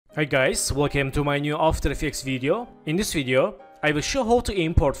Hi guys, welcome to my new After Effects video. In this video, I will show how to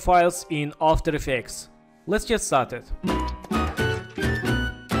import files in After Effects. Let's get started.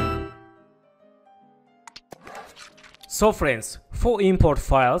 So friends, for import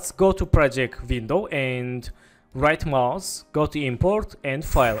files, go to project window and right mouse, go to import and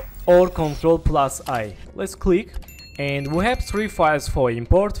file or Ctrl+I. Let's click and we have three files for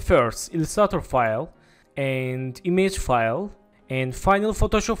import. First, illustrator file and image file and final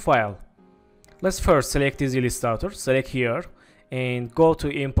Photoshop file. Let's first select this illustrator, select here and go to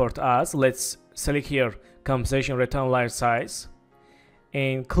import as. Let's select here composition return layer size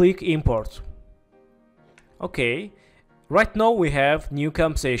and click import. Okay, right now we have new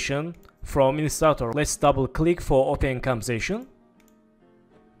composition from illustrator. Let's double click for open composition.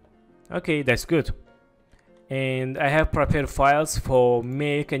 Okay, that's good. And I have prepared files for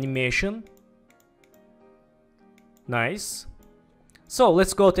make animation. Nice. So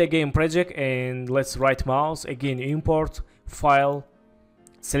let's go to again project and let's right mouse, again import file,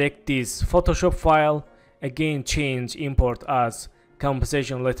 select this Photoshop file, again change import as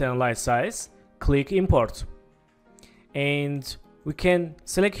composition return layer size, click import. And we can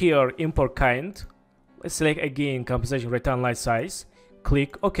select here import kind. Let's select again composition return layer size,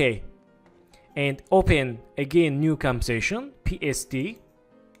 click OK. And open again new composition, PSD.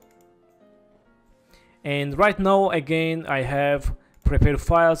 And right now again I have prepared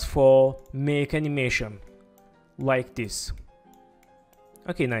files for make animation like this.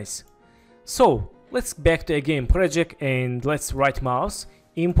 Okay, nice. So let's back to again project and let's right mouse,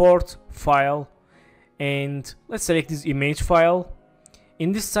 import file, and let's select this image file.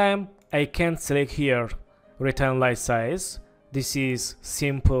 In this time I can't select here return layer size. This is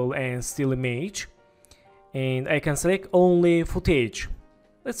simple and still image, and I can select only footage.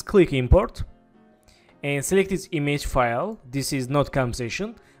 Let's click import and select this image file. This is not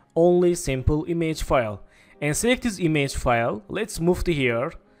composition, only simple image file, and select this image file. Let's move to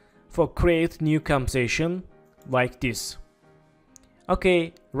here for create new composition like this.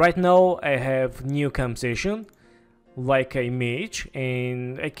 Okay, right now I have new composition like an image,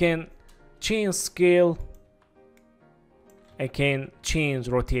 and I can change scale, I can change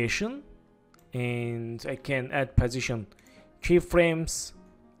rotation, and I can add position keyframes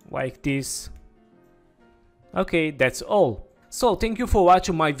like this. Okay, that's all. So thank you for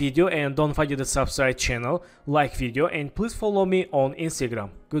watching my video and don't forget to subscribe channel, like video, and please follow me on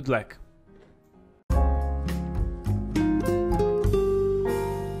Instagram. Good luck.